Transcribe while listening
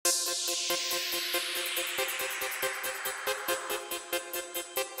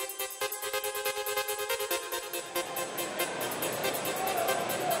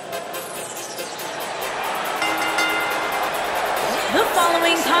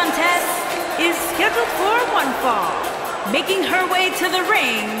scheduled for one fall, making her way to the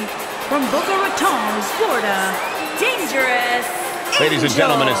ring from Boca Raton, Florida, Dangerous Ladies and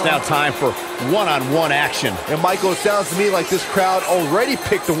gentlemen, it's now time for one-on-one action. And Michael, it sounds to me like this crowd already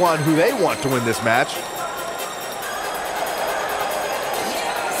picked the one who they want to win this match.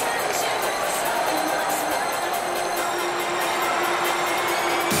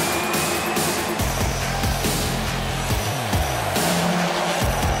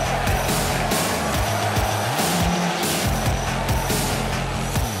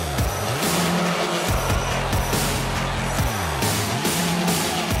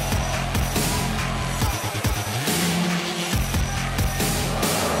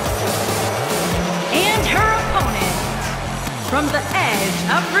 From the edge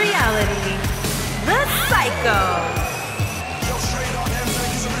of reality, the Psycho.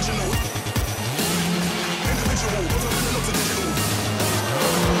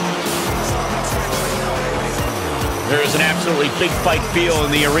 There is an absolutely big fight feel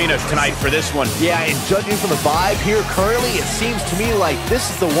in the arena tonight for this one. Yeah, and judging from the vibe here currently, it seems to me like this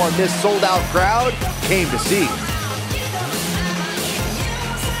is the one this sold-out crowd came to see.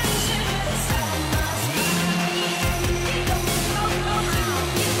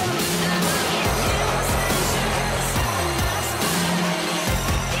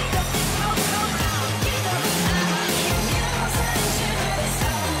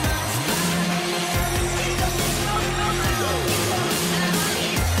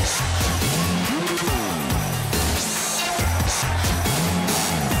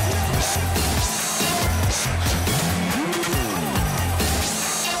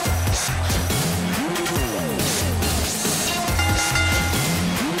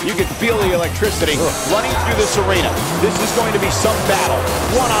 You can feel the electricity running through this arena. This is going to be some battle.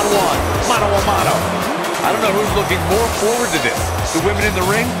 One-on-one, mano-a-mano. I don't know who's looking more forward to this, the women in the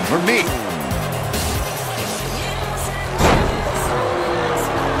ring or me.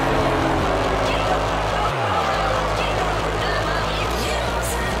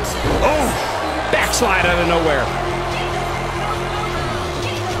 Oh, backslide out of nowhere.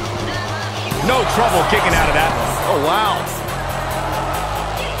 No trouble kicking out of that. Oh, wow.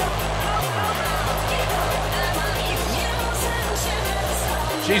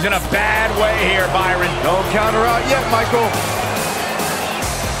 She's in a bad way here, Byron. Don't count her out yet, Michael.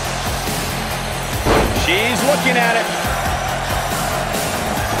 She's looking at it.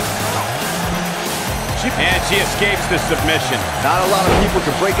 And she escapes the submission. Not a lot of people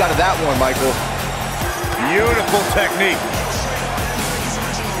can break out of that one, Michael. Beautiful technique.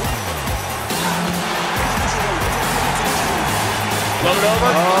 Load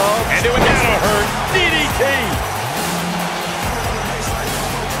over. And doing that to her. DDT.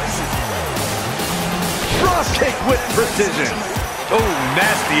 Drop kick with precision. Oh,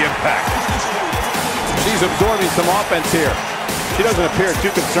 nasty impact. She's absorbing some offense here. She doesn't appear too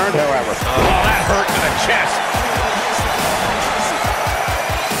concerned, however. Oh, that hurt to the chest.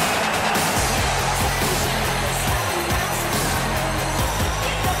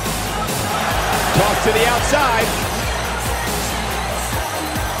 Toss to the outside.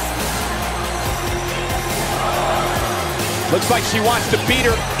 Looks like she wants to beat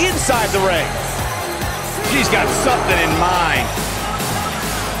her inside the ring. She's got something in mind.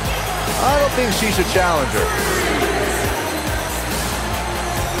 I don't think she's a challenger.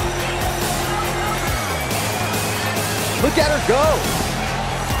 Look at her go.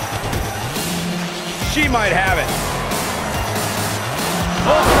 She might have it.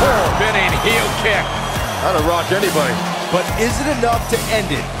 Oh, spinning heel kick. That'll rock anybody. But is it enough to end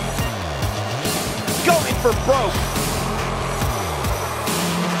it? Going for broke.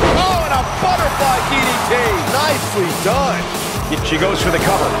 Oh, and a butterfly DDT. Nicely done. She goes for the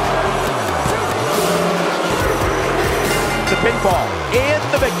cover. The pinfall and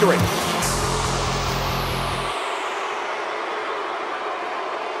the victory.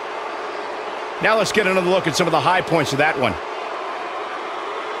 Now let's get another look at some of the high points of that one.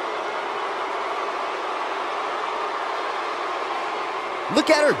 Look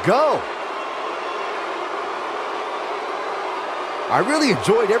at her go. I really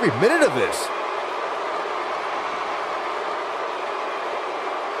enjoyed every minute of this.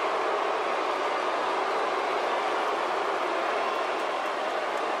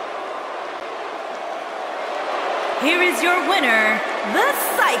 Here is your winner, the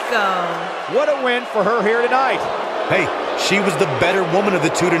Psycho. What a win for her here tonight. Hey, she was the better woman of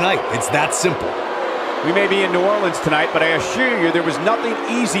the two tonight. It's that simple. We may be in New Orleans tonight, but I assure you there was nothing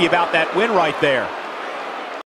easy about that win right there.